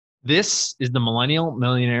This is the Millennial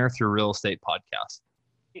Millionaire Through Real Estate podcast.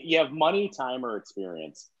 You have money, time, or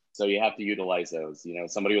experience. So you have to utilize those.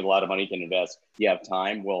 Somebody with a lot of money can invest. You have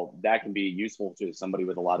time. Well, that can be useful to somebody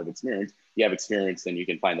with a lot of experience. You have experience, then you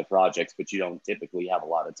can find the projects, but you don't typically have a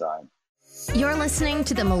lot of time. You're listening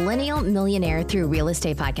to the Millennial Millionaire Through Real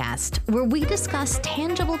Estate podcast, where we discuss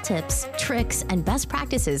tangible tips, tricks, and best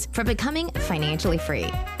practices for becoming financially free.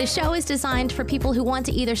 The show is designed for people who want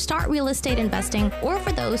to either start real estate investing or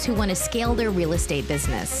for those who want to scale their real estate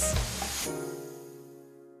business.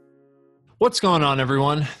 What's going on,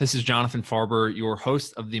 everyone? This is Jonathan Farber, your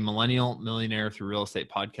host of the Millennial Millionaire Through Real Estate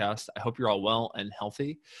podcast. I hope you're all well and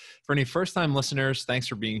healthy. For any first-time listeners, thanks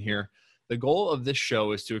for being here. The goal of this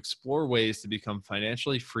show is to explore ways to become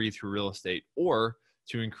financially free through real estate or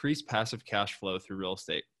to increase passive cash flow through real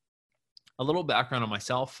estate. A little background on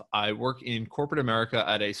myself. I work in corporate America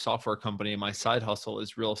at a software company, and my side hustle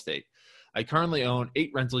is real estate. I currently own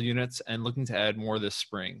 8 rental units and looking to add more this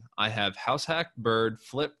spring. I have house hacked, bird,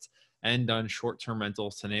 flipped, and done short-term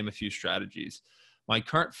rentals, to name a few strategies. My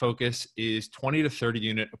current focus is 20 to 30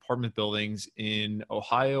 unit apartment buildings in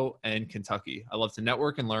Ohio and Kentucky. I love to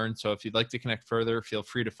network and learn, so if you'd like to connect further, feel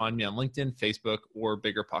free to find me on LinkedIn, Facebook, or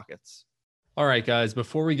BiggerPockets. All right, guys,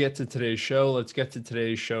 before we get to today's show, let's get to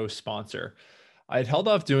today's show sponsor. I had held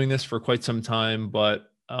off doing this for quite some time, but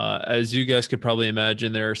as you guys could probably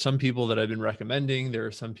imagine, there are some people that I've been recommending. There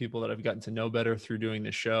are some people that I've gotten to know better through doing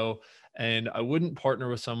this show. And I wouldn't partner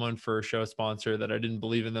with someone for a show sponsor that I didn't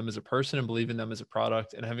believe in them as a person and believe in them as a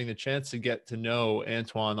product. And having the chance to get to know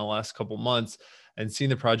Antoine the last couple months and seeing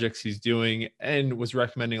the projects he's doing and was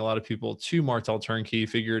recommending a lot of people to Martel Turnkey,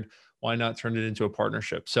 figured why not turn it into a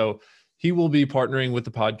partnership. So he will be partnering with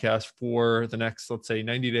the podcast for the next, let's say,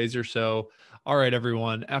 90 days or so. All right,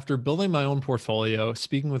 everyone. After building my own portfolio,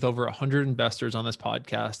 speaking with over 100 investors on this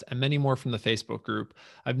podcast, and many more from the Facebook group,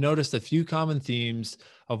 I've noticed a few common themes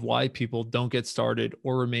of why people don't get started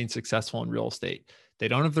or remain successful in real estate. They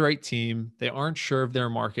don't have the right team, they aren't sure of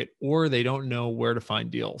their market, or they don't know where to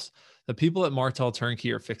find deals. The people at Martel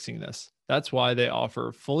Turnkey are fixing this. That's why they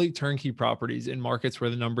offer fully turnkey properties in markets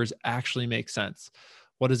where the numbers actually make sense.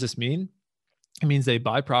 What does this mean? It means they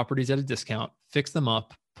buy properties at a discount, fix them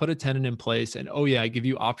up, put a tenant in place, and give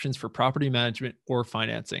you options for property management or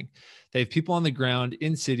financing. They have people on the ground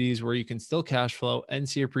in cities where you can still cash flow and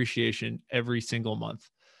see appreciation every single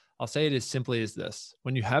month. I'll say it as simply as this.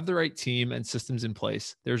 When you have the right team and systems in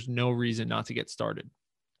place, there's no reason not to get started.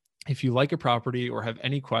 If you like a property or have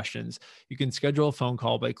any questions, you can schedule a phone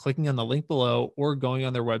call by clicking on the link below or going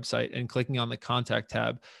on their website and clicking on the contact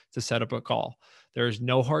tab to set up a call. There is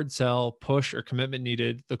no hard sell, push, or commitment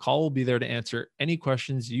needed. The call will be there to answer any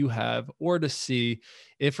questions you have or to see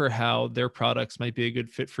if or how their products might be a good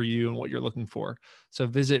fit for you and what you're looking for. So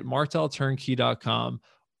visit martelturnkey.com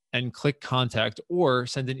and click contact or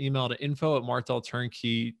send an email to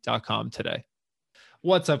info@martelturnkey.com today.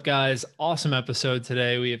 What's up, guys? Awesome episode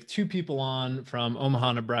today. We have 2 people on from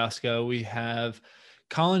Omaha, Nebraska. We have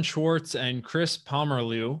Colin Schwartz and Chris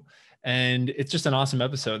Pomerleau, and it's just an awesome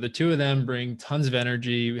episode. The 2 of them bring tons of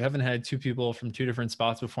energy. We haven't had 2 people from 2 different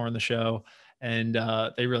spots before in the show, and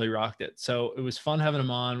they really rocked it. So it was fun having them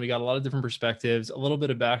on. We got a lot of different perspectives, a little bit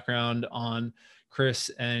of background on Chris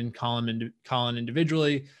and Colin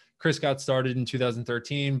individually. Chris got started in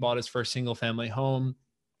 2013, bought his first single-family home,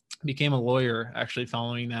 became a lawyer actually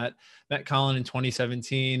following that, met Colin in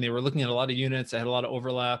 2017. They were looking at a lot of units that had a lot of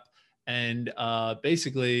overlap and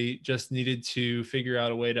basically just needed to figure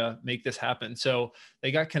out a way to make this happen. So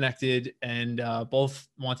they got connected and both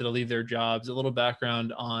wanted to leave their jobs. A little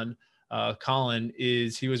background on Colin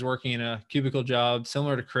is he was working in a cubicle job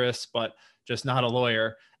similar to Chris, but just not a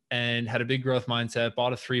lawyer, and had a big growth mindset,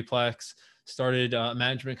 bought a 3-plex, started a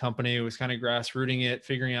management company, was kind of grassrooting it,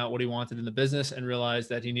 figuring out what he wanted in the business, and realized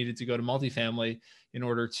that he needed to go to multifamily in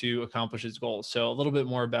order to accomplish his goals. So a little bit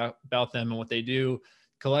more about them and what they do.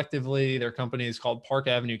 Collectively, their company is called Park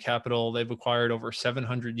Avenue Capital. They've acquired over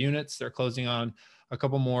 700 units. They're closing on a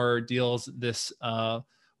couple more deals this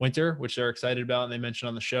winter, which they're excited about. And they mentioned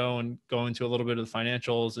on the show and go into a little bit of the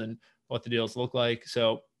financials and what the deals look like.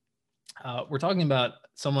 So we're talking about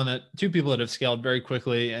 2 people that have scaled very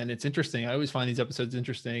quickly. And it's interesting. I always find these episodes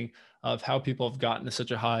interesting of how people have gotten to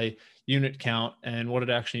such a high unit count and what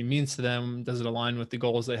it actually means to them. Does it align with the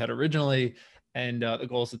goals they had originally and the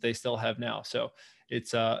goals that they still have now? So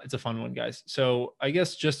it's a fun one, guys. So I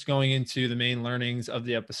guess just going into the main learnings of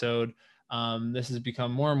the episode, this has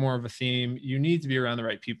become more and more of a theme. You need to be around the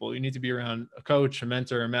right people. You need to be around a coach, a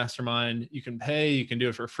mentor, a mastermind. You can pay, you can do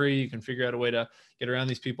it for free. You can figure out a way to get around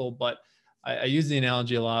these people. But I use the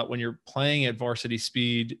analogy a lot. When you're playing at varsity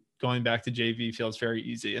speed going back to JV feels very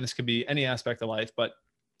easy. And this could be any aspect of life, but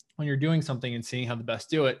when you're doing something and seeing how the best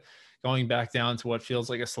do it, going back down to what feels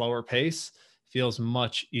like a slower pace feels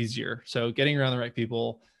much easier. So getting around the right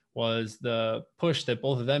people was the push that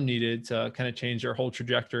both of them needed to kind of change their whole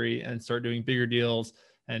trajectory and start doing bigger deals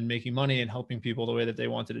and making money and helping people the way that they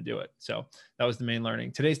wanted to do it. So that was the main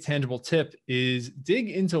learning. Today's tangible tip is dig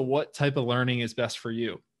into what type of learning is best for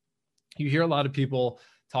you. You hear a lot of people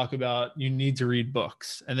talk about you need to read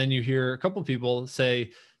books. And then you hear a couple of people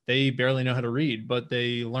say they barely know how to read, but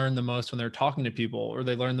they learn the most when they're talking to people, or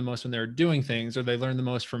they learn the most when they're doing things, or they learn the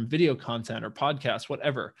most from video content or podcasts,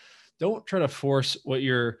 whatever. Don't try to force what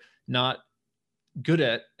you're not good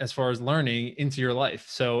at as far as learning into your life.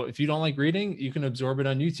 So if you don't like reading, you can absorb it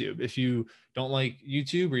on YouTube. If you don't like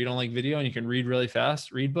YouTube or you don't like video and you can read really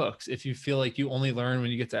fast, read books. If you feel like you only learn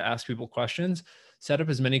when you get to ask people questions, set up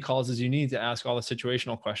as many calls as you need to ask all the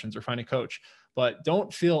situational questions or find a coach. But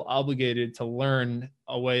don't feel obligated to learn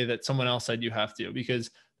a way that someone else said you have to, because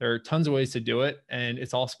there are tons of ways to do it and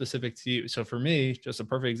it's all specific to you. So for me, just a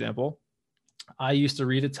perfect example, I used to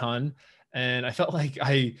read a ton and I felt like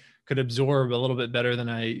I could absorb a little bit better than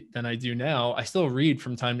I do now. I still read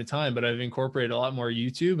from time to time, but I've incorporated a lot more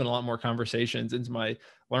YouTube and a lot more conversations into my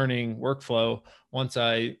learning workflow. Once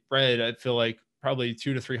I read, I feel like probably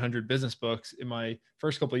 200 to 300 business books in my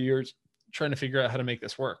first couple of years trying to figure out how to make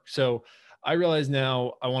this work. So I realize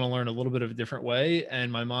now I want to learn a little bit of a different way.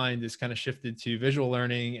 And my mind is kind of shifted to visual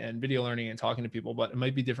learning and video learning and talking to people, but it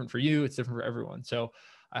might be different for you. It's different for everyone. So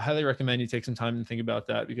I highly recommend you take some time and think about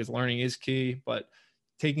that, because learning is key, but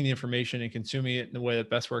taking the information and consuming it in the way that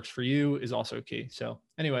best works for you is also key. So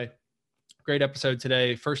anyway, great episode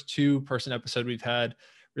today. First 2-person episode we've had.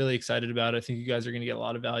 Really excited about it. I think you guys are going to get a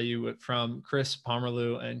lot of value from Chris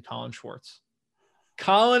Pomerleau and Colin Schwartz.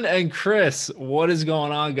 Colin and Chris, what is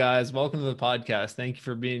going on, guys? Welcome to the podcast. Thank you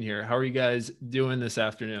for being here. How are you guys doing this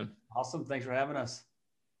afternoon? Awesome. Thanks for having us.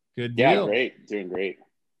 Good deal. Yeah, great. Doing great.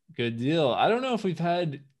 Good deal. I don't know if we've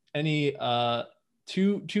had any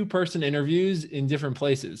two-person interviews in different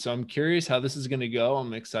places. So I'm curious how this is going to go.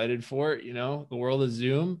 I'm excited for it. You know, the world of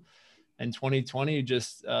Zoom and 2020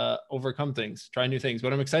 just overcome things, try new things.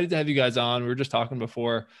 But I'm excited to have you guys on. We were just talking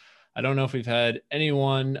before. I don't know if we've had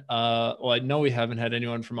anyone, well, I know we haven't had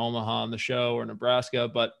anyone from Omaha on the show or Nebraska,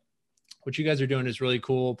 but what you guys are doing is really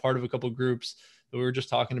cool. Part of a couple of groups that we were just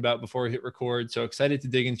talking about before we hit record. So excited to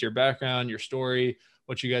dig into your background, your story,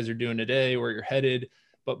 what you guys are doing today, where you're headed.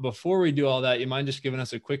 But before we do all that, you mind just giving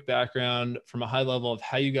us a quick background from a high level of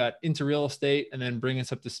how you got into real estate and then bring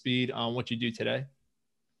us up to speed on what you do today?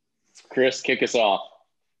 Chris, kick us off.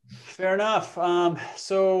 Fair enough.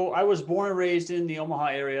 So I was born and raised in the Omaha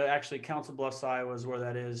area. Actually, Council Bluffs, Iowa is where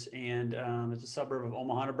that is. And it's a suburb of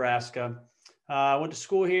Omaha, Nebraska. I went to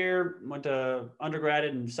school here, went to undergrad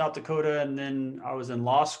in South Dakota, and then I was in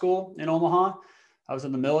law school in Omaha. I was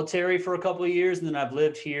in the military for a couple of years, and then I've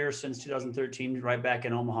lived here since 2013, right back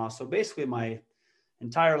in Omaha. So basically my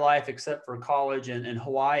entire life, except for college and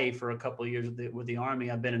Hawaii for a couple of years with the Army,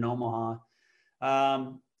 I've been in Omaha.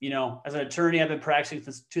 You know, as an attorney, I've been practicing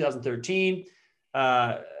since 2013.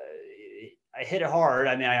 I hit it hard.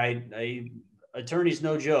 I mean, attorney's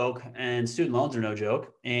no joke, and student loans are no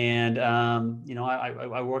joke. And, you know,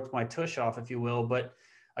 I worked my tush off, if you will, but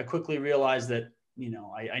I quickly realized that, you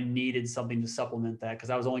know, I needed something to supplement that because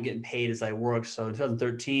I was only getting paid as I worked. So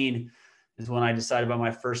 2013 is when I decided about my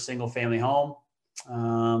first single family home.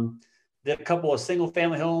 Did a couple of single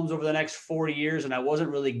family homes over the next 4 years, and I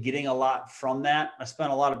wasn't really getting a lot from that. I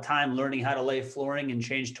spent a lot of time learning how to lay flooring and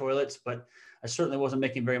change toilets, but I certainly wasn't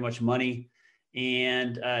making very much money,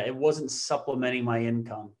 and it wasn't supplementing my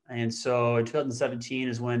income. And so in 2017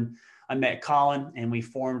 is when I met Colin and we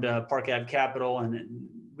formed Park Ave Capital, and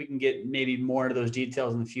we can get maybe more into those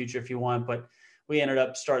details in the future if you want, but we ended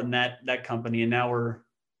up starting that company, and now we're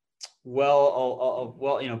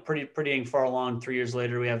well, you know, pretty far along. 3 years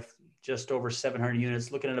later, we have just over 700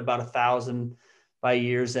 units, looking at about 1,000 by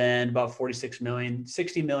year's end, about 46 million,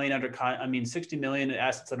 60 million 60 million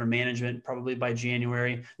assets under management, probably by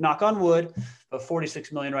January, knock on wood, but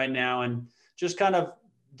 46 million right now. And just kind of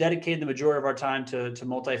dedicated the majority of our time to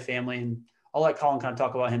multifamily. And I'll let Colin kind of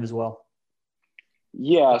talk about him as well.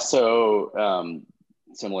 Yeah. So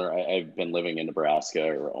similar, I've been living in Nebraska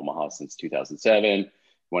or Omaha since 2007.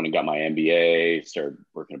 Went and got my MBA, started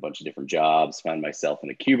working a bunch of different jobs, found myself in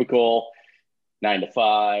a cubicle, 9 to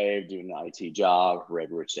 5, doing an IT job,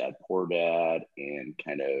 read Rich Dad Poor Dad, and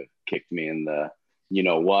kind of kicked me in the, you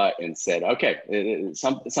know what, and said, okay,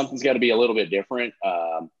 something's got to be a little bit different.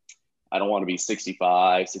 I don't want to be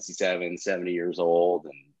 65, 67, 70 years old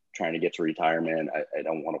and trying to get to retirement. I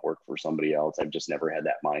don't want to work for somebody else. I've just never had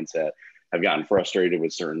that mindset. I've gotten frustrated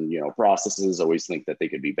with certain, processes, always think that they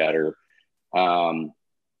could be better.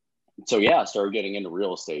 So yeah, I started getting into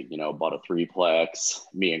real estate, bought a threeplex.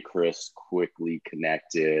 Me and Chris quickly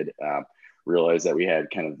connected, realized that we had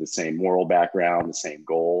kind of the same moral background, the same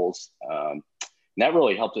goals. And that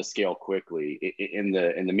really helped us scale quickly. In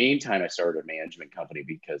the meantime, I started a management company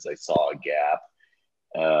because I saw a gap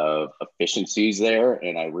of efficiencies there.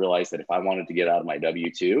 And I realized that if I wanted to get out of my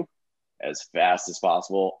W-2 as fast as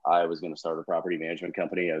possible, I was going to start a property management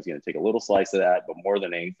company. I was going to take a little slice of that, but more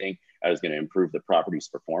than anything, I was going to improve the property's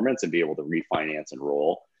performance and be able to refinance and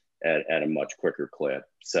roll at a much quicker clip.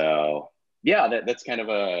 So yeah, that's kind of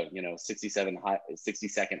a 60-second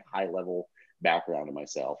high level background of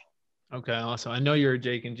myself. Okay, awesome. I know you're a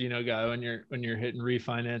Jake and Gino guy when you're hitting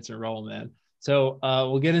refinance and roll, man. So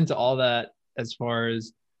we'll get into all that as far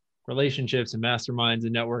as relationships and masterminds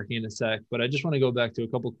and networking in a sec, but I just want to go back to a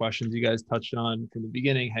couple of questions you guys touched on from the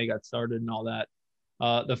beginning, how you got started and all that.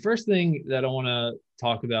 The first thing that I want to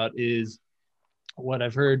talk about is what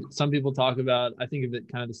I've heard some people talk about. I think of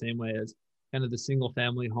it kind of the same way as kind of the single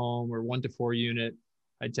family home or 1 to 4 unit.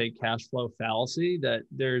 I'd say cash flow fallacy, that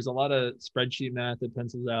there's a lot of spreadsheet math that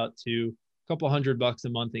pencils out to a couple $100 a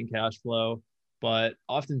month in cash flow. But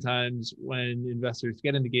oftentimes when investors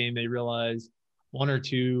get in the game, they realize 1 or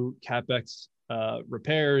 2 CapEx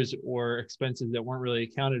repairs or expenses that weren't really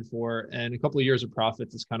accounted for, and a couple of years of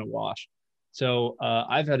profits is kind of washed. So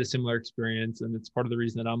I've had a similar experience, and it's part of the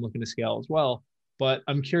reason that I'm looking to scale as well. But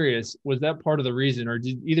I'm curious, was that part of the reason, or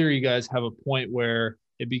did either of you guys have a point where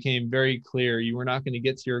it became very clear you were not going to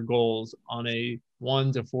get to your goals on a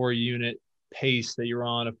 1 to 4 unit pace that you're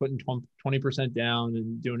on, of putting 20% down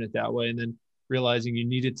and doing it that way, and then realizing you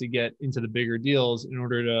needed to get into the bigger deals in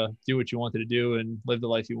order to do what you wanted to do and live the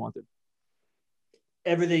life you wanted?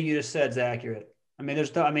 Everything you just said is accurate.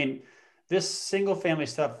 This single family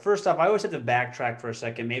stuff, first off, I always have to backtrack for a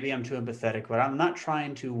second. Maybe I'm too empathetic, but I'm not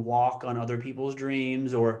trying to walk on other people's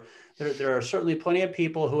dreams, or there are certainly plenty of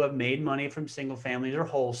people who have made money from single families or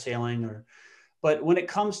wholesaling, but when it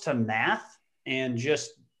comes to math and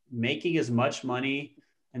just making as much money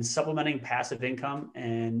and supplementing passive income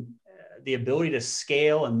and the ability to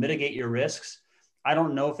scale and mitigate your risks, I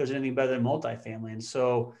don't know if there's anything better than multifamily. And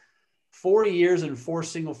so 4 years and 4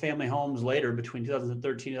 single family homes later, between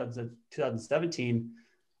 2013 and 2017,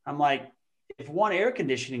 I'm like, if one air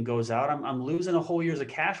conditioning goes out, I'm losing a whole year's of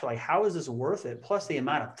cash flow. Like, how is this worth it? Plus the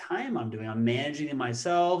amount of time I'm doing, I'm managing it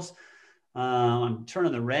myself. I'm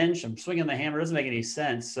turning the wrench, I'm swinging the hammer. It doesn't make any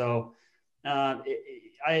sense. So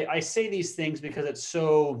I say these things because it's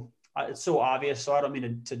so obvious. So I don't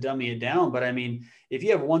mean to dummy it down, but I mean, if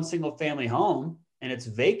you have one single family home and it's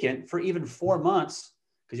vacant for even 4 months,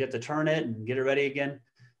 because you have to turn it and get it ready again,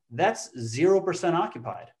 that's 0%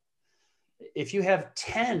 occupied. If you have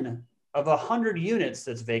 10 of 100 units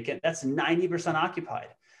that's vacant, that's 90% occupied.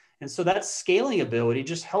 And so that scaling ability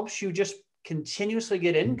just helps you just continuously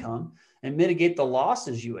get income and mitigate the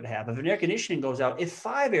losses you would have. If an air conditioning goes out, if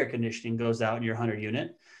 5 air conditioning goes out in your 100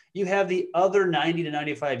 unit, you have the other 90 to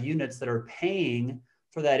 95 units that are paying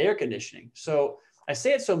for that air conditioning. So I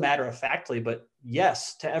say it so matter-of-factly, but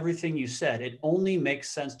yes, to everything you said, it only makes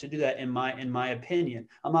sense to do that in my opinion.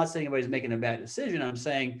 I'm not saying anybody's making a bad decision. I'm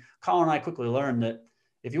saying Colin and I quickly learned that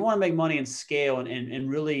if you want to make money and scale and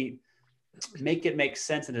really make it make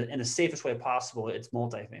sense in the safest way possible, it's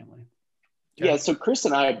multifamily. Yeah, so Chris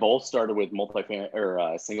and I both started with multifamily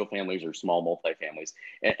or single families or small multifamilies,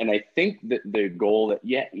 and I think that the goal that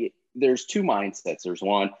there's 2 mindsets. There's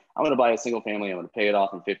one, I'm going to buy a single family, I'm going to pay it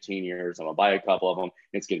off in 15 years, I'm going to buy a couple of them,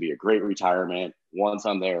 it's going to be a great retirement. Once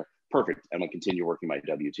I'm there, perfect, I'm going to continue working my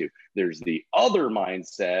W-2. There's the other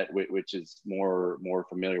mindset, which is more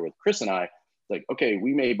familiar with Chris and I. Like, okay,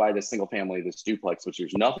 we may buy this single family, this duplex, which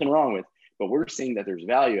there's nothing wrong with, but we're seeing that there's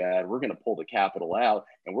value add. We're going to pull the capital out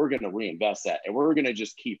and we're going to reinvest that. And we're going to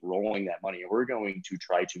just keep rolling that money. And we're going to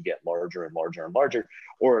try to get larger and larger and larger,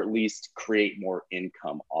 or at least create more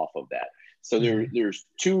income off of that. So there's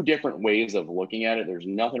 2 different ways of looking at it. There's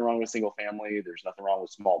nothing wrong with single family. There's nothing wrong with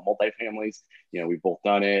small multifamilies. We've both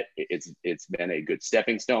done it. It's been a good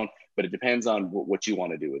stepping stone, but it depends on what you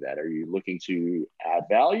want to do with that. Are you looking to add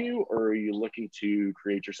value, or are you looking to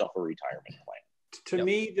create yourself a retirement plan? To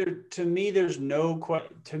me,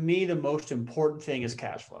 the most important thing is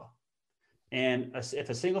cash flow. And if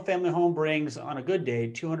a single family home brings, on a good day,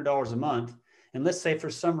 $200 a month, and let's say for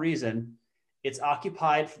some reason it's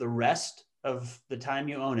occupied for the rest of the time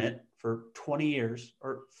you own it, for 20 years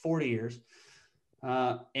or 40 years,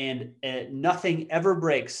 and nothing ever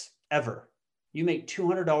breaks ever, you make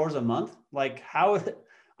 $200 a month. Like, how?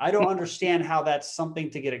 I don't understand how that's something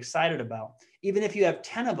to get excited about. Even if you have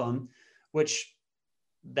 10 of them, which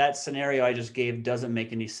that scenario I just gave doesn't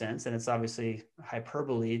make any sense. And it's obviously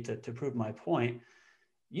hyperbole to prove my point.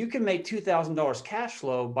 You can make $2,000 cash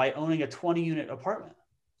flow by owning a 20 unit apartment.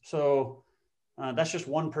 So that's just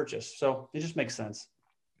one purchase. So it just makes sense.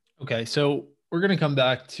 Okay. So we're going to come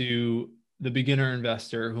back to the beginner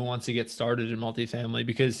investor who wants to get started in multifamily,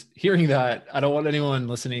 because hearing that, I don't want anyone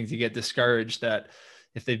listening to get discouraged that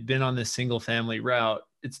if they've been on this single family route,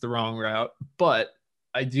 it's the wrong route. But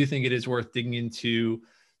I do think it is worth digging into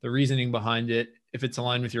the reasoning behind it, if it's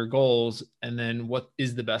aligned with your goals, and then what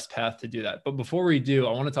is the best path to do that. But before we do,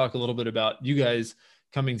 I want to talk a little bit about you guys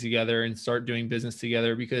coming together and start doing business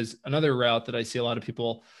together, because another route that I see a lot of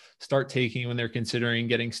people start taking when they're considering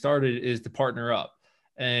getting started is to partner up.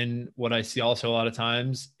 And what I see also a lot of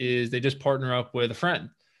times is they just partner up with a friend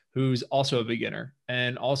who's also a beginner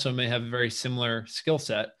and also may have a very similar skill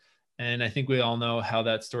set. And I think we all know how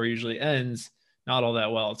that story usually ends, not all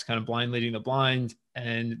that well. It's kind of blind leading the blind,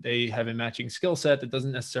 and they have a matching skill set that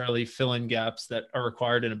doesn't necessarily fill in gaps that are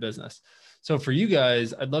required in a business. So for you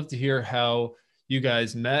guys, I'd love to hear how you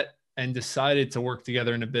guys met and decided to work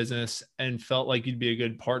together in a business and felt like you'd be a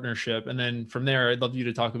good partnership. And then from there, I'd love you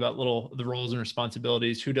to talk about the roles and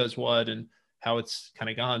responsibilities, who does what, and how it's kind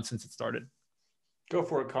of gone since it started. Go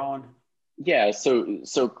for it, Colin. Yeah.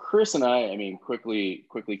 So Chris and I mean, quickly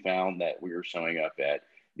found that we were showing up at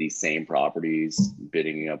these same properties,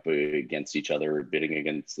 bidding up against each other, bidding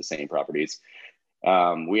against the same properties.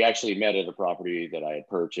 We actually met at a property that I had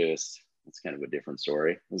purchased. It's kind of a different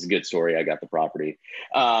story. It was a good story. I got the property.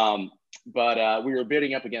 But we were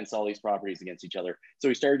bidding up against all these properties against each other. So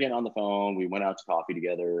we started getting on the phone. We went out to coffee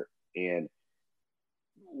together, and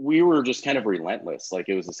we were just kind of relentless. Like,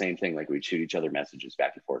 it was the same thing. Like, we'd shoot each other messages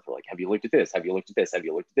back and forth. We're like, have you looked at this? Have you looked at this? Have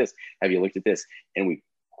you looked at this? Have you looked at this? And we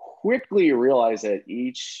quickly realized that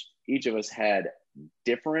each of us had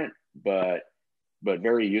different but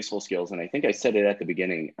very useful skills. And I think I said it at the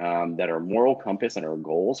beginning, that our moral compass and our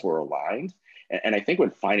goals were aligned. And I think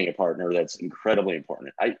when finding a partner, that's incredibly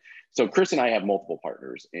important. So Chris and I have multiple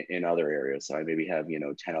partners in other areas. So I maybe have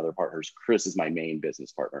 10 other partners. Chris is my main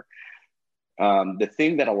business partner. The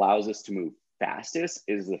thing that allows us to move fastest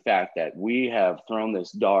is the fact that we have thrown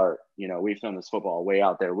this dart, we've thrown this football way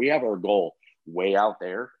out there. We have our goal way out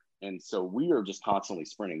there. And so we are just constantly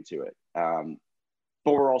sprinting to it.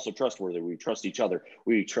 But we're also trustworthy. We trust each other.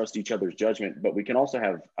 We trust each other's judgment, but we can also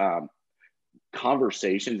have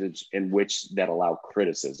conversations in which that allow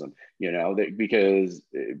criticism, because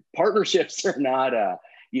partnerships are not,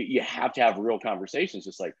 you have to have real conversations.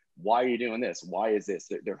 Just like, why are you doing this? Why is this?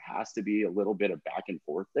 There has to be a little bit of back and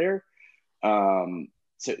forth there.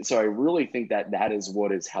 So I really think that is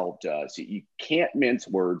what has helped us. You can't mince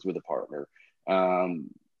words with a partner.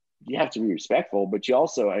 You have to be respectful, but you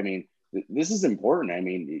also, this is important.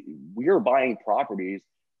 We are buying properties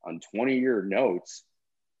on 20-year notes.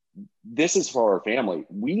 This is for our family.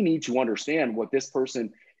 We need to understand what this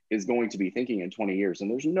person is going to be thinking in 20 years.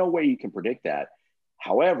 And there's no way you can predict that.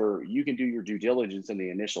 However, you can do your due diligence in the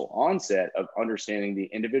initial onset of understanding the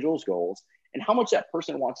individual's goals and how much that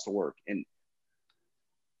person wants to work. And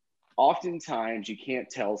oftentimes you can't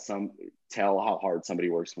tell how hard somebody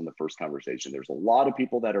works from the first conversation. There's a lot of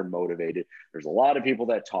people that are motivated. There's a lot of people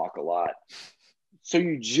that talk a lot. So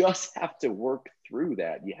you just have to work through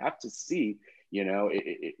that. You have to see,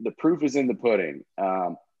 the proof is in the pudding.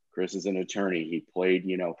 Chris is an attorney. He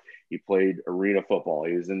played arena football.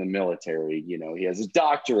 He was in the military. He has his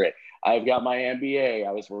doctorate. I've got my MBA.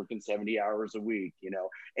 I was working 70 hours a week,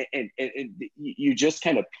 and you just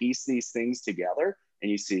kind of piece these things together. And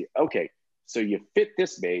you see, okay, so you fit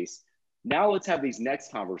this base. Now let's have these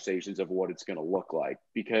next conversations of what it's going to look like,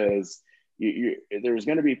 because there's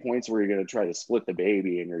going to be points where you're going to try to split the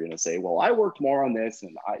baby, and you're going to say, well, I worked more on this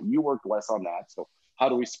and you worked less on that. So how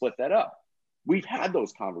do we split that up? We've had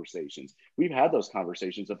those conversations. We've had those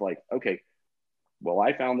conversations of like, okay, well,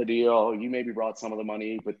 I found the deal. You maybe brought some of the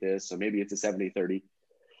money with this. So maybe it's a 70-30.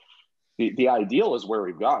 The ideal is where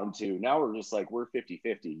we've gotten to. Now we're just like, we're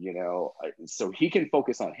 50-50, so he can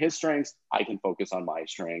focus on his strengths. I can focus on my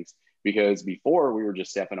strengths, because before we were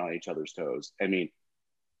just stepping on each other's toes.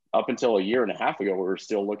 Up until a year and a half ago, we were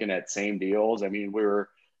still looking at same deals. We were,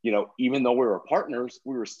 even though we were partners,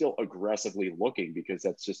 we were still aggressively looking, because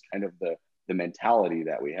that's just kind of the mentality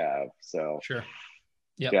that we have. So sure.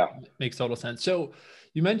 Yeah. Makes total sense. So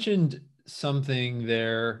you mentioned something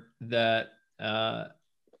there that,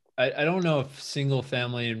 I don't know if single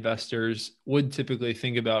family investors would typically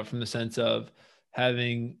think about from the sense of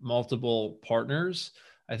having multiple partners.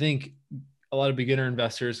 I think a lot of beginner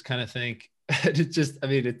investors kind of think It's just, I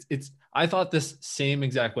mean, I thought this same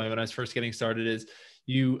exact way when I was first getting started is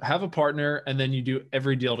you have a partner and then you do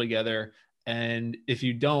every deal together. And if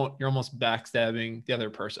you don't, you're almost backstabbing the other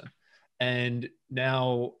person. And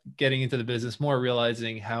now getting into the business more,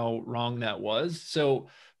 realizing how wrong that was. So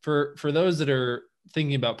for those that are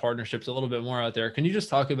thinking about partnerships a little bit more out there, can you just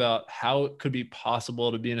talk about how it could be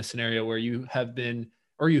possible to be in a scenario where you have been,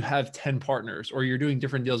 or you have 10 partners, or you're doing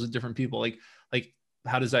different deals with different people? Like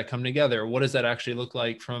how does that come together? What does that actually look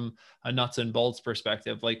like from a nuts and bolts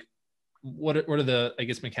perspective? Like what are the, I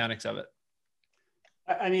guess, mechanics of it?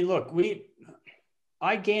 I mean, look,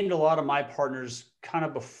 I gained a lot of my partners kind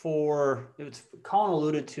of before it was, Colin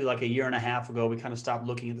alluded to like a year and a half ago, we kind of stopped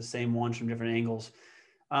looking at the same ones from different angles.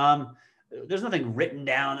 There's nothing written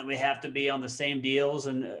down that we have to be on the same deals.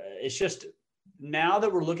 And it's just now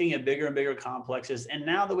that we're looking at bigger and bigger complexes, and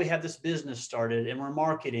now that we have this business started and we're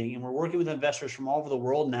marketing and we're working with investors from all over the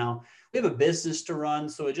world now, we have a business to run.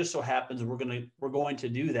 So it just so happens we're going to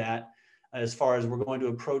do that, as far as we're going to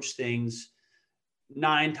approach things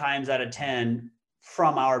 9 times out of 10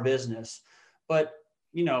 from our business. But,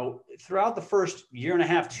 you know, throughout the first year and a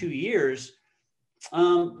half, 2 years,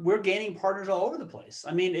 we're gaining partners all over the place.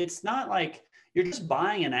 I mean, it's not like you're just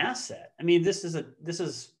buying an asset. I mean,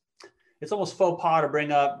 it's almost faux pas to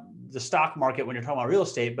bring up the stock market when you're talking about real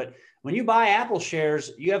estate. But when you buy Apple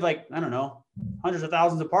shares, you have like, I don't know, hundreds of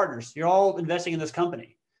thousands of partners. You're all investing in this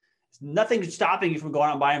company. Nothing's stopping you from going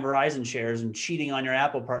out and buying Verizon shares and cheating on your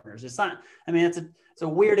Apple partners. It's not, I mean, it's a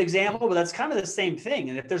weird example, but that's kind of the same thing.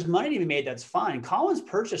 And if there's money to be made, that's fine. Colin's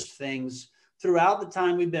purchased things throughout the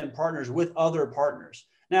time we've been partners with other partners.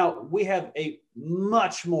 Now, we have a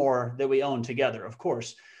much more that we own together, of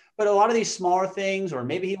course, but a lot of these smaller things, or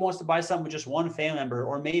maybe he wants to buy something with just one family member,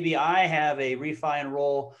 or maybe I have a refi and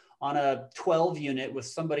roll on a 12 unit with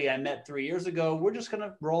somebody I met 3 years ago. We're just going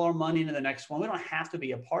to roll our money into the next one. We don't have to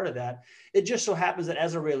be a part of that. It just so happens that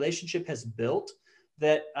as a relationship has built,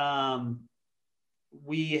 that and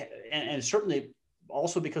certainly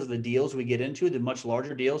also because of the deals we get into, the much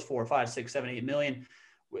larger deals, 4, 5, 6, 7, 8 million,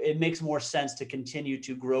 it makes more sense to continue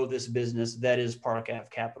to grow this business that is Park Ave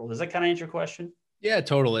Capital. Does that kind of answer your question? Yeah,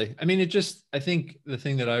 totally. I mean, I think the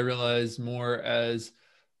thing that I realized more as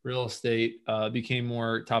real estate became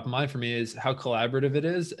more top of mind for me is how collaborative it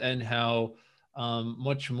is, and how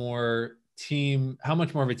much more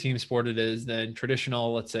of a team sport it is than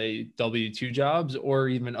traditional, let's say, W-2 jobs, or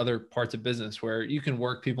even other parts of business where you can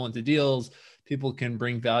work people into deals. People can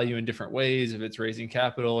bring value in different ways, if it's raising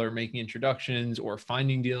capital or making introductions or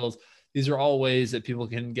finding deals. These are all ways that people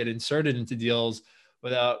can get inserted into deals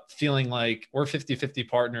without feeling like we're 50-50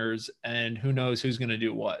 partners and who knows who's going to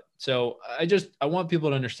do what. So I want people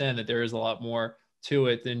to understand that there is a lot more to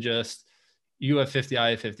it than just you have 50,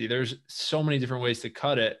 I have 50. There's so many different ways to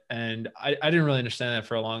cut it. And I didn't really understand that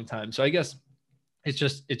for a long time. So I guess it's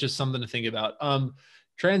just something to think about.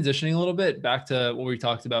 Transitioning a little bit back to what we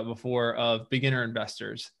talked about before of beginner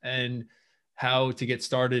investors and how to get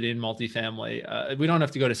started in multifamily. We don't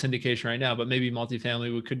have to go to syndication right now, but maybe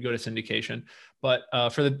multifamily, we could go to syndication. But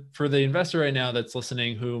for the investor right now that's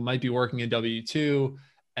listening, who might be working in W-2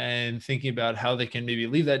 and thinking about how they can maybe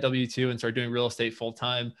leave that W-2 and start doing real estate full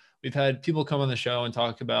time, we've had people come on the show and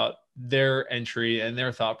talk about their entry and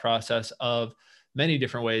their thought process of many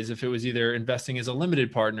different ways. If it was either investing as a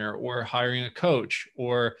limited partner, or hiring a coach,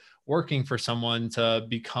 or working for someone to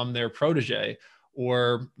become their protege,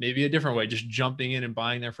 or maybe a different way, just jumping in and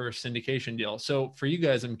buying their first syndication deal. So for you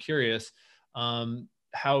guys, I'm curious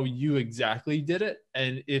how you exactly did it,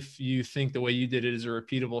 and if you think the way you did it is a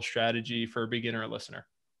repeatable strategy for a beginner listener.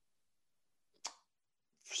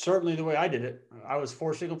 Certainly the way I did it. I was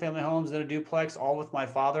 4 single family homes, then a duplex, all with my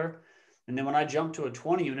father. And then when I jumped to a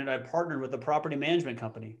 20 unit, I partnered with a property management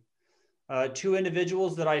company. 2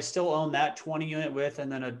 individuals that I still own that 20 unit with, and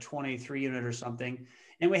then a 23 unit or something.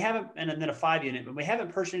 And then a 5 unit, but we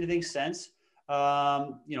haven't purchased anything since,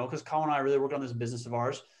 because Colin and I really worked on this business of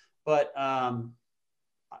ours. But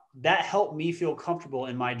that helped me feel comfortable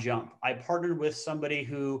in my jump. I partnered with somebody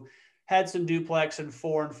who had some duplex and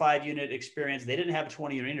 4 and 5 unit experience. They didn't have a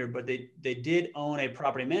 20 unit either, but they did own a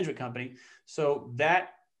property management company. So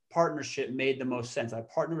that partnership made the most sense. I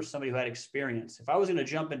partnered with somebody who had experience. If I was going to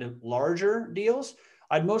jump into larger deals,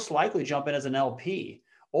 I'd most likely jump in as an LP,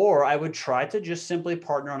 or I would try to just simply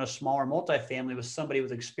partner on a smaller multifamily with somebody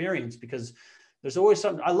with experience, because there's always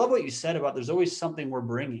something. I love what you said about there's always something we're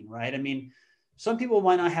bringing, right? I mean, some people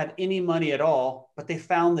might not have any money at all, but they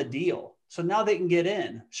found the deal. So now they can get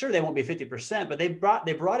in. Sure, they won't be 50%, but they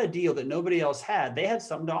brought a deal that nobody else had. They had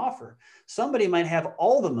something to offer. Somebody might have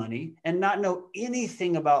all the money and not know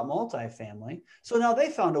anything about multifamily. So now they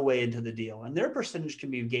found a way into the deal, and their percentage can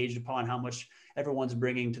be gauged upon how much everyone's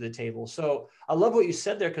bringing to the table. So I love what you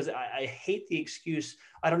said there, because I hate the excuse,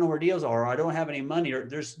 I don't know where deals are, or I don't have any money, or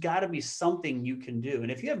there's got to be something you can do. And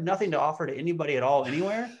if you have nothing to offer to anybody at all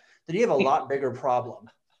anywhere, then you have a lot bigger problem.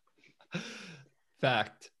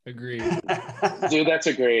 Fact. Agreed. Dude, that's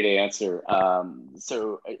a great answer.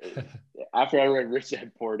 So after I read Rich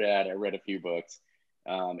Dad Poor Dad, I read a few books,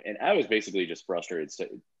 and I was basically just frustrated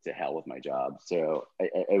to hell with my job. So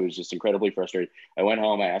I was just incredibly frustrated. I went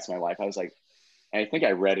home, I asked my wife, I was like, I think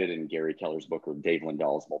I read it in Gary Keller's book or Dave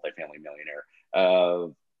Lindahl's Multifamily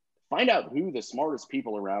Millionaire. Find out who the smartest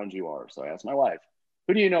people around you are. So I asked my wife,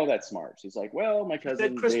 who do you know that's smart? She's like, well, my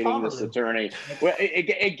cousin's dating this attorney. Well,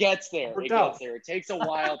 it gets there. It gets there. It takes a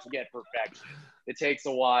while to get perfection. It takes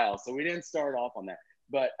a while. So we didn't start off on that.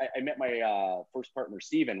 But I met my first partner,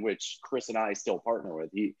 Steven, which Chris and I still partner with.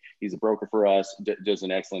 He's a broker for us, does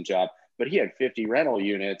an excellent job. But he had 50 rental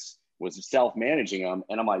units, was self-managing them.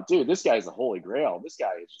 And I'm like, dude, this guy's the holy grail. This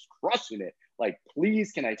guy is just crushing it. Like,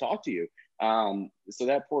 please, can I talk to you? So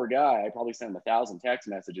that poor guy, I probably sent him 1,000 text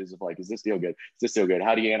messages of like, is this deal good? Is this deal good?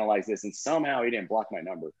 How do you analyze this? And somehow he didn't block my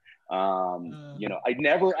number. You know, I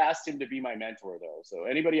never asked him to be my mentor though. So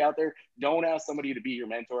anybody out there, don't ask somebody to be your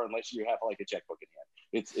mentor unless you have like a checkbook in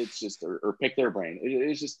hand. It's just, or pick their brain.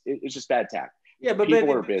 It's just bad tact. Yeah, but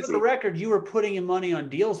people are busy. For the record, you were putting in money on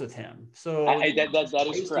deals with him. So that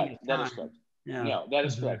is correct. That is correct. Yeah. No, that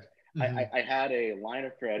is correct. I had a line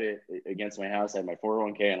of credit against my house. I had my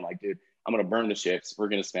 401k, and I'm like, dude, I'm going to burn the ships. We're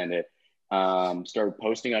going to spend it. Started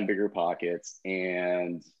posting on Bigger Pockets,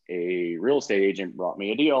 and a real estate agent brought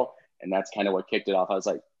me a deal. And that's kind of what kicked it off. I was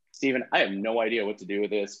like, Steven, I have no idea what to do with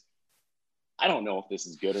this. I don't know if this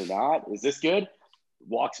is good or not. Is this good?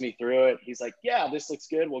 Walks me through it. He's like, yeah, this looks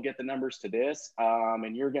good. We'll get the numbers to this.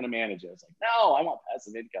 And you're going to manage it. I was like, no, I want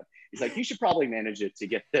passive income. He's like, you should probably manage it to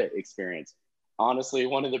get the experience. Honestly,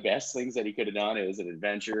 one of the best things that he could have done is an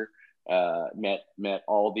adventure. Met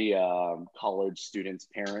all the college students'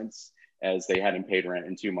 parents as they hadn't paid rent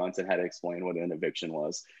in 2 months and had to explain what an eviction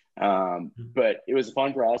was. But it was a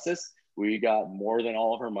fun process. We got more than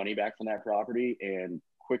all of our money back from that property and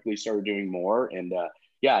quickly started doing more. And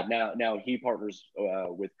now he partners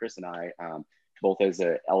with Chris and I, both as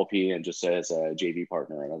a LP and just as a JV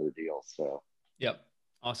partner in other deals. So, yep.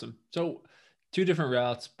 Awesome. So 2 different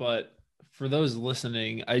routes, but for those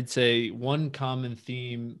listening, I'd say one common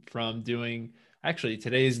theme from doing, actually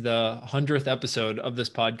today's the 100th episode of this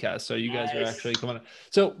podcast. So you guys are actually coming on.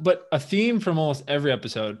 So, but a theme from almost every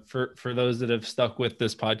episode for those that have stuck with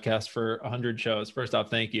this podcast for 100 shows, first off,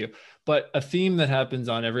 thank you. But a theme that happens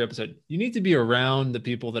on every episode, you need to be around the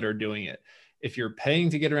people that are doing it. If you're paying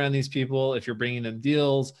to get around these people, if you're bringing them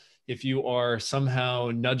deals, if you are somehow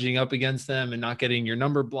nudging up against them and not getting your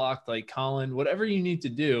number blocked, like Colin, whatever you need to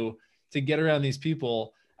do to get around these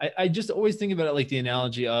people. I just always think about it like the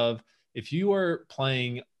analogy of if you are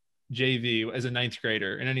playing JV as a 9th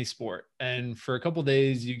grader in any sport, and for a couple of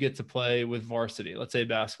days you get to play with varsity, let's say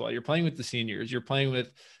basketball, you're playing with the seniors, you're playing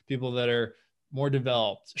with people that are more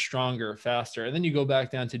developed, stronger, faster. And then you go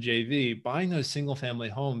back down to JV, buying those single family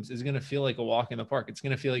homes is going to feel like a walk in the park. It's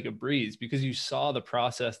going to feel like a breeze because you saw the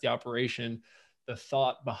process, the operation, the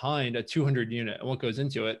thought behind a 200 unit and what goes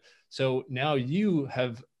into it. So now you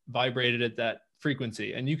have vibrated at that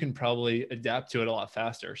frequency and you can probably adapt to it a lot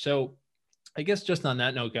faster. So I guess just on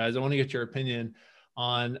that note, guys, I want to get your opinion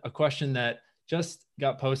on a question that just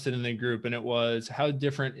got posted in the group. And it was, how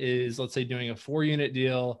different is, let's say, doing a 4-unit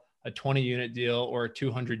deal, a 20-unit deal, or a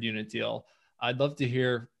 200-unit deal? I'd love to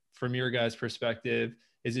hear from your guys' perspective.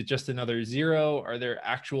 Is it just another zero? Are there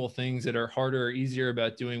actual things that are harder or easier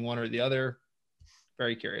about doing one or the other?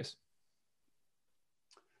 Very curious.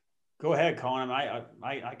 Go ahead, Colin. I'll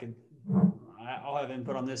have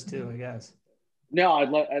input on this too, I guess. No, I'd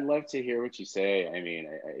love to hear what you say. I mean,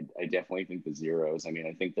 I definitely think the zeros. I mean,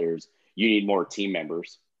 I think you need more team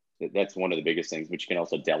members. That's one of the biggest things, but you can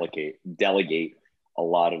also delegate a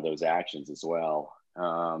lot of those actions as well.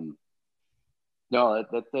 No,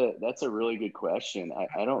 that's a really good question.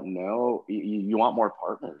 I don't know. You want more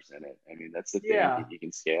partners in it. I mean, that's the thing that you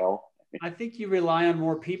can scale. I think you rely on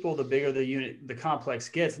more people the bigger the unit, the complex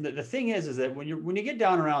gets. And the thing is that when you get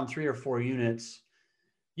down around 3 or 4 units,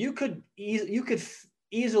 you could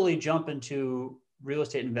easily jump into real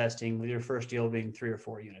estate investing with your first deal being 3 or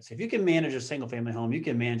 4 units. If you can manage a single family home, you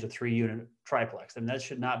can manage a 3-unit triplex, and that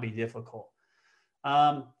should not be difficult.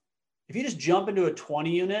 If you just jump into a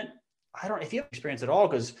 20 unit, if you have experience at all,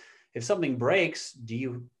 because if something breaks, do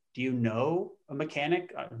you know a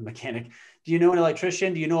mechanic? Do you know an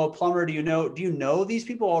electrician? Do you know a plumber? Do you know these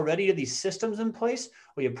people already? Do these systems in place?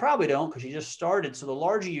 Well, you probably don't, because you just started. So the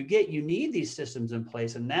larger you get, you need these systems in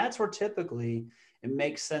place. And that's where typically it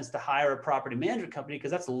makes sense to hire a property management company,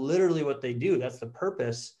 because that's literally what they do. That's the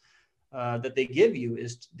purpose that they give you,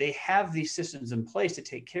 is they have these systems in place to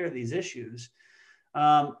take care of these issues.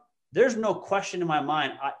 There's no question in my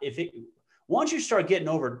mind. Once you start getting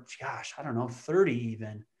over, gosh, I don't know, 30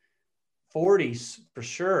 even, 40 for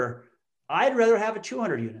sure, I'd rather have a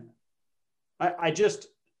 200 unit. I don't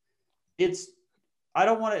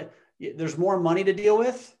want to, there's more money to deal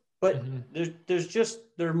with, but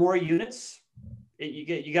there are more units.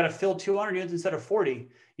 You got to fill 200 units instead of 40.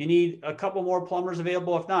 You need a couple more plumbers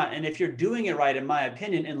available, if not. And if you're doing it right, in my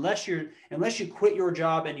opinion, unless you quit your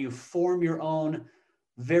job and you form your own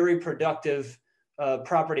very productive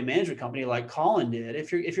property management company like Colin did,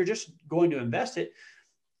 if you're just going to invest it,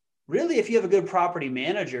 really, if you have a good property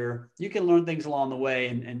manager, you can learn things along the way,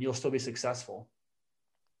 and you'll still be successful.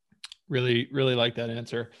 Really, really like that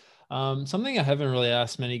answer. Something I haven't really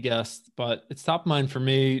asked many guests, but it's top of mind for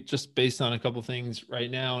me, just based on a couple of things right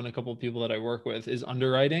now and a couple of people that I work with, is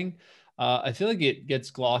underwriting. I feel like it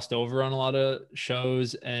gets glossed over on a lot of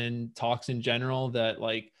shows and talks in general, that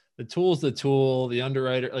like the tool, the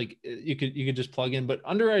underwriter, like you could just plug in, but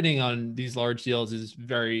underwriting on these large deals is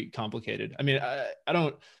very complicated. I mean, I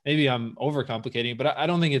don't, maybe I'm overcomplicating, but I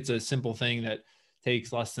don't think it's a simple thing that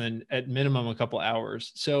takes less than, at minimum, a couple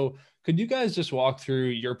hours. So could you guys just walk through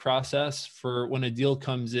your process for when a deal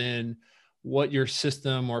comes in, what your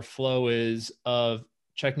system or flow is of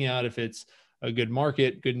checking out if it's a good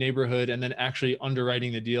market, good neighborhood, and then actually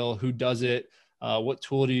underwriting the deal? Who does it? What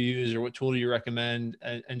tool do you use, or what tool do you recommend,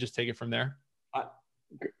 and just take it from there?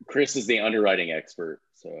 Chris is the underwriting expert.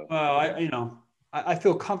 So, well, I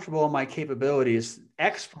feel comfortable in my capabilities.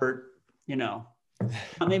 Expert, maybe not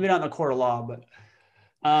in the court of law, but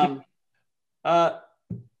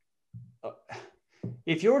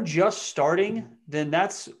if you're just starting, then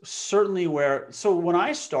that's certainly where. So when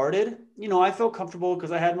I started, I felt comfortable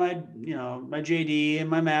because I had my JD and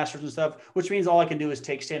my master's and stuff, which means all I can do is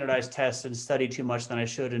take standardized tests and study too much than I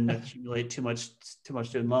should and accumulate too much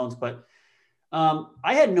student loans. But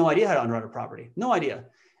I had no idea how to underwrite a property, no idea.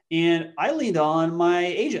 And I leaned on my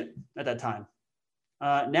agent at that time.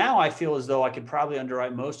 Now I feel as though I could probably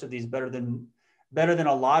underwrite most of these better than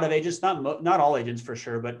a lot of agents, not all agents for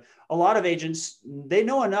sure, but a lot of agents, they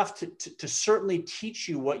know enough to certainly teach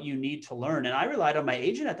you what you need to learn. And I relied on my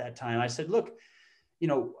agent at that time. I said, look,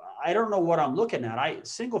 I don't know what I'm looking at.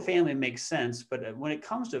 Single family makes sense, but when it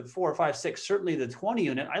comes to 4 or 5, 6, certainly the 20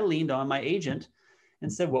 unit, I leaned on my agent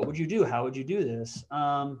and said, what would you do? How would you do this?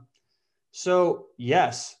 So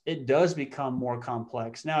yes, it does become more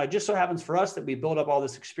complex. Now, it just so happens for us that we build up all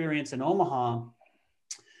this experience in Omaha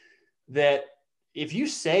that if you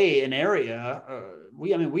say an area,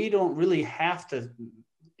 we don't really have to,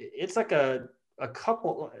 it's like a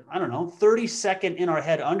couple, 30-second in our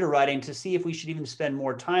head underwriting to see if we should even spend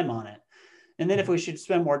more time on it. And then if we should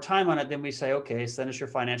spend more time on it, then we say, okay, send us your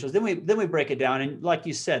financials. Then we break it down. And like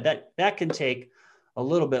you said, that can take a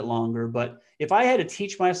little bit longer. But if I had to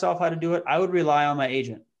teach myself how to do it, I would rely on my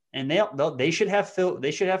agent. And they should have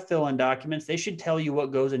fill-in documents. They should tell you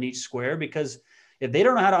what goes in each square, because if they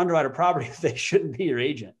don't know how to underwrite a property, they shouldn't be your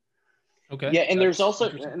agent. Okay. Yeah, and there's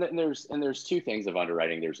also there's two things of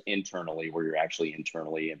underwriting. There's internally, where you're actually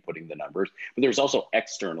internally and putting the numbers, but there's also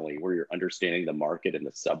externally, where you're understanding the market and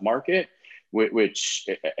the sub-market, which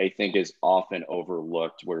I think is often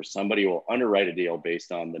overlooked, where somebody will underwrite a deal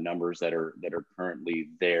based on the numbers that are currently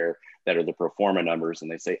there, that are the pro forma numbers,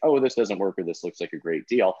 and they say, oh, this doesn't work, or this looks like a great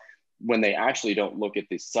deal, when they actually don't look at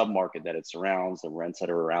the sub-market that it surrounds, the rents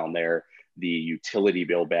that are around there, the utility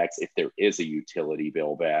bill backs, if there is a utility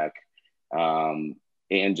bill back, and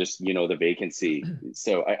just, the vacancy.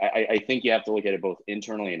 So I think you have to look at it both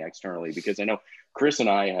internally and externally, because I know Chris and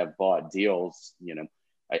I have bought deals,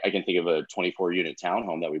 I can think of a 24-unit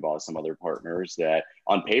townhome that we bought with some other partners that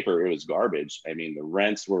on paper, it was garbage. I mean, the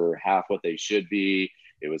rents were half what they should be.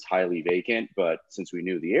 It was highly vacant, but since we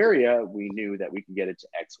knew the area, we knew that we could get it to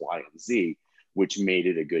X, Y, and Z, which made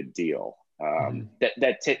it a good deal.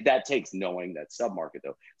 That takes knowing that submarket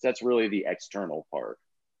though. So that's really the external part.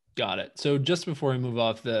 Got it. So just before we move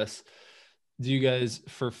off this, do you guys,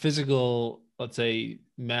 for physical, let's say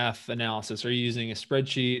math analysis, are you using a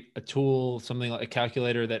spreadsheet, a tool, something like a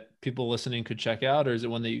calculator that people listening could check out, or is it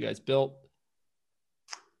one that you guys built?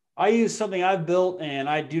 I use something I've built, and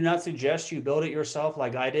I do not suggest you build it yourself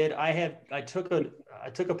like I did. I took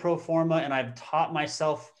a pro forma, and I've taught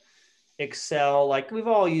myself Excel. Like we've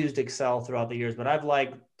all used Excel throughout the years, but I've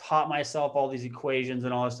like taught myself all these equations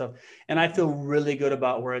and all this stuff. And I feel really good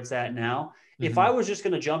about where it's at now. If I was just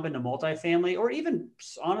going to jump into multifamily, or even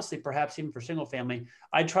honestly, perhaps even for single family,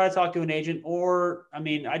 I'd try to talk to an agent, or, I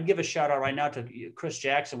mean, I'd give a shout out right now to Chris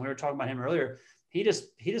Jackson. We were talking about him earlier. He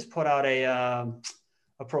just put out a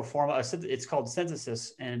pro forma, it's called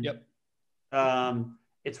Synthesis, and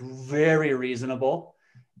it's very reasonable.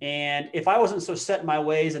 And if I wasn't so set in my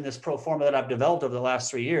ways in this pro forma that I've developed over the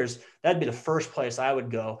last 3 years, that'd be the first place I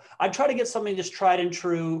would go. I'd try to get something just tried and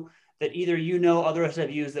true that either, others have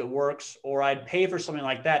used that works, or I'd pay for something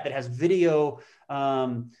like that has video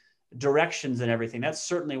directions and everything. That's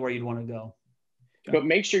certainly where you'd want to go. But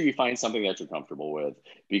make sure you find something that you're comfortable with,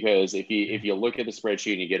 because if you look at the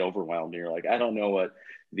spreadsheet and you get overwhelmed and you're like, I don't know what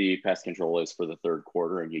the pest control is for the third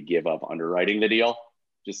quarter, and you give up underwriting the deal,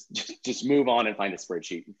 just move on and find a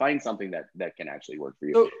spreadsheet. Find something that can actually work for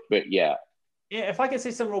you. So, but yeah, if I could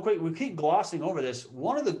say something real quick, we keep glossing over this.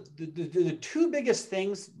 One of the two biggest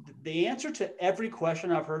things, the answer to every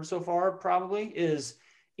question I've heard so far probably is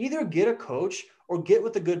either get a coach or get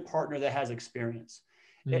with a good partner that has experience.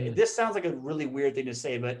 This sounds like a really weird thing to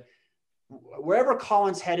say, but wherever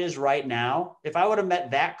Colin's head is right now, if I would have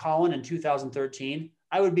met that Colin in 2013,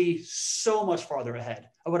 I would be so much farther ahead.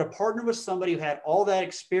 I would have partnered with somebody who had all that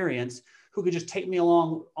experience, who could just take me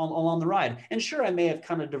along the ride. And sure, I may have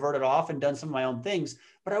kind of diverted off and done some of my own things,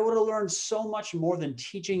 but I would have learned so much more than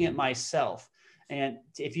teaching it myself. And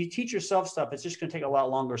if you teach yourself stuff, it's just going to take a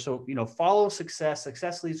lot longer. So, follow success.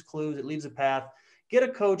 Success leaves clues. It leaves a path. Get a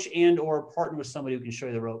coach and or partner with somebody who can show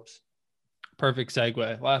you the ropes. Perfect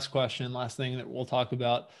segue. Last question, last thing that we'll talk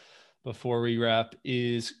about before we wrap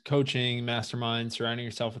is coaching, mastermind, surrounding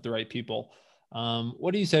yourself with the right people.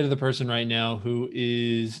 What do you say to the person right now who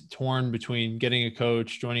is torn between getting a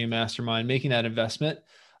coach, joining a mastermind, making that investment,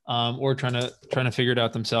 or trying to figure it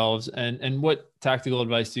out themselves? And what tactical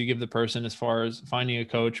advice do you give the person as far as finding a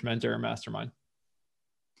coach, mentor, or mastermind?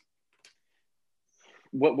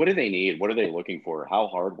 What do they need? What are they looking for? How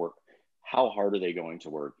hard are they going to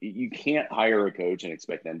work? You can't hire a coach and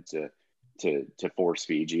expect them to force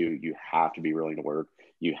feed you. You have to be willing to work.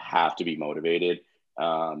 You have to be motivated.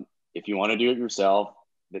 If you want to do it yourself,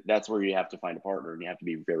 that's where you have to find a partner, and you have to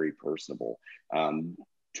be very personable.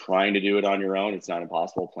 Trying to do it on your own, it's not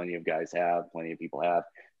impossible. Plenty of people have.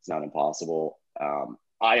 It's not impossible.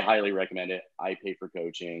 I highly recommend it. I pay for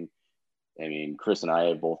coaching. I mean, Chris and I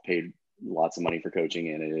have both paid lots of money for coaching,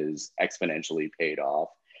 and it is exponentially paid off.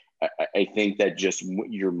 I think that just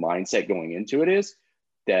your mindset going into it is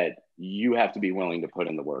that you have to be willing to put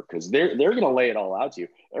in the work, because they're going to lay it all out to you.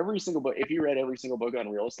 Every single book, if you read every single book on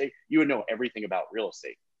real estate, you would know everything about real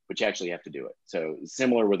estate, but you actually have to do it. So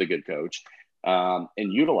similar with a good coach, and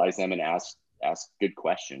utilize them and ask good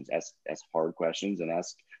questions, ask hard questions, and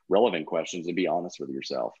ask relevant questions, and be honest with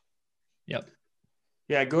yourself. Yep.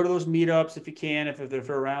 Yeah, go to those meetups if you can, if they're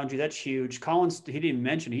around you. That's huge. Collins, he didn't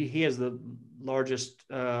mention, he has the largest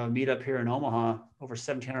meetup here in Omaha, over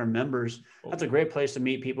 1,700 members. That's a great place to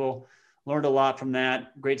meet people. Learned a lot from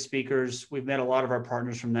that. Great speakers. We've met a lot of our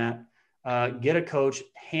partners from that. Get a coach,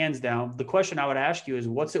 hands down. The question I would ask you is,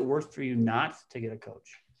 what's it worth for you not to get a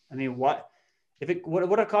coach? I mean, what if it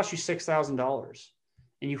cost you $6,000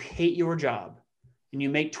 and you hate your job and you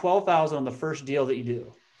make $12,000 on the first deal that you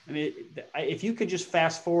do? I mean, if you could just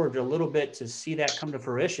fast forward a little bit to see that come to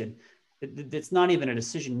fruition, it's not even a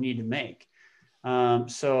decision you need to make. And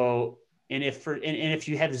if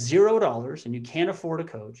you have $0 and you can't afford a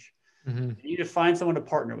coach, you need to find someone to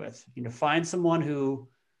partner with. You need to find someone who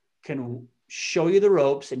can show you the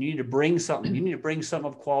ropes, and you need to bring something. You need to bring some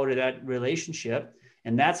of quality to that relationship,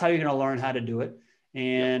 and that's how you're going to learn how to do it.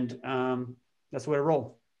 And that's the way to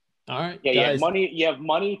roll. All right. Yeah, you have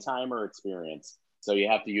money, time, or experience. So you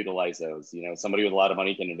have to utilize those. Somebody with a lot of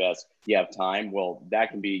money can invest. You have time. Well,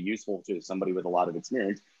 that can be useful to somebody with a lot of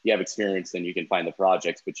experience. You have experience, then you can find the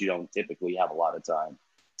projects, but you don't typically have a lot of time.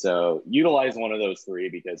 So utilize one of those three,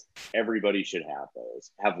 because everybody should have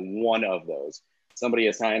those. Have one of those. Somebody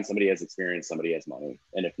has time, somebody has experience, somebody has money.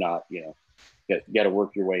 And if not, you got to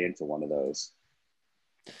work your way into one of those.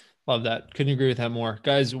 Love that. Couldn't agree with that more.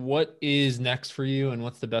 Guys, what is next for you, and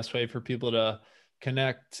what's the best way for people to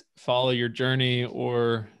connect, follow your journey,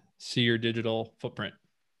 or see your digital footprint?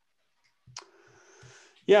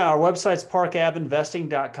 Yeah, our website's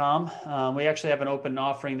parkabinvesting.com. We actually have an open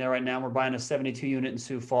offering there right now. We're buying a 72 unit in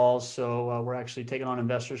Sioux Falls. So we're actually taking on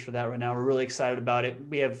investors for that right now. We're really excited about it.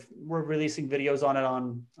 We're releasing videos on it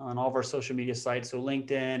on all of our social media sites. So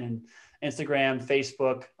LinkedIn and Instagram,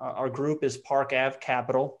 Facebook. Our group is Park Ave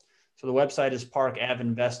Capital. So the website is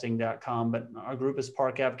parkavinvesting.com, but our group is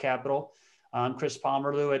Park Ave Capital. I'm Chris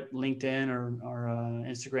Pomerleau at LinkedIn or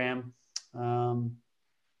Instagram.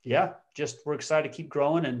 We're excited to keep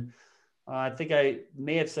growing. And I think I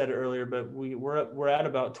may have said it earlier, but we're at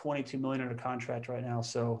about 22 million under contract right now.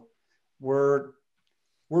 So we're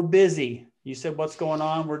busy. You said, what's going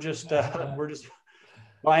on? We're just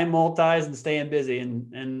buying multis and staying busy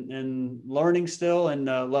and learning still and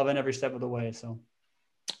loving every step of the way. So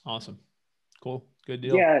awesome. Cool. Good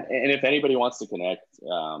deal. Yeah. And if anybody wants to connect,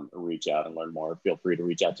 reach out and learn more, feel free to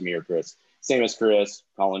reach out to me or Chris. Same as Chris,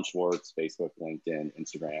 Colin Schwartz, Facebook, LinkedIn,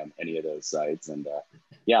 Instagram, any of those sites. And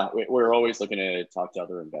we're always looking to talk to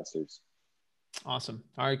other investors. Awesome.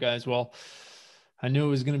 All right, guys. Well, I knew it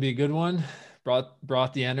was going to be a good one.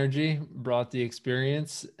 Brought the energy, brought the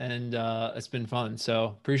experience, and it's been fun. So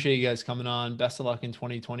appreciate you guys coming on. Best of luck in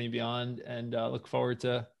 2020 beyond, and look forward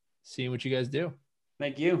to seeing what you guys do.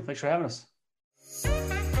 Thank you. Thanks for having us.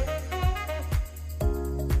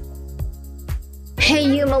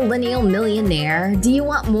 Hey, you millennial millionaire. Do you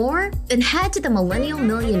want more? Then head to the Millennial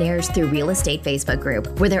Millionaires Through Real Estate Facebook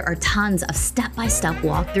group, where there are tons of step-by-step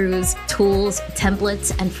walkthroughs, tools,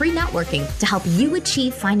 templates, and free networking to help you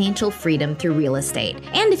achieve financial freedom through real estate.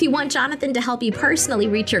 And if you want Jonathan to help you personally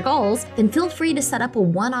reach your goals, then feel free to set up a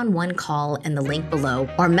one-on-one call in the link below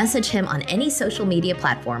or message him on any social media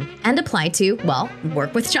platform and apply to,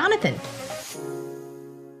 work with Jonathan.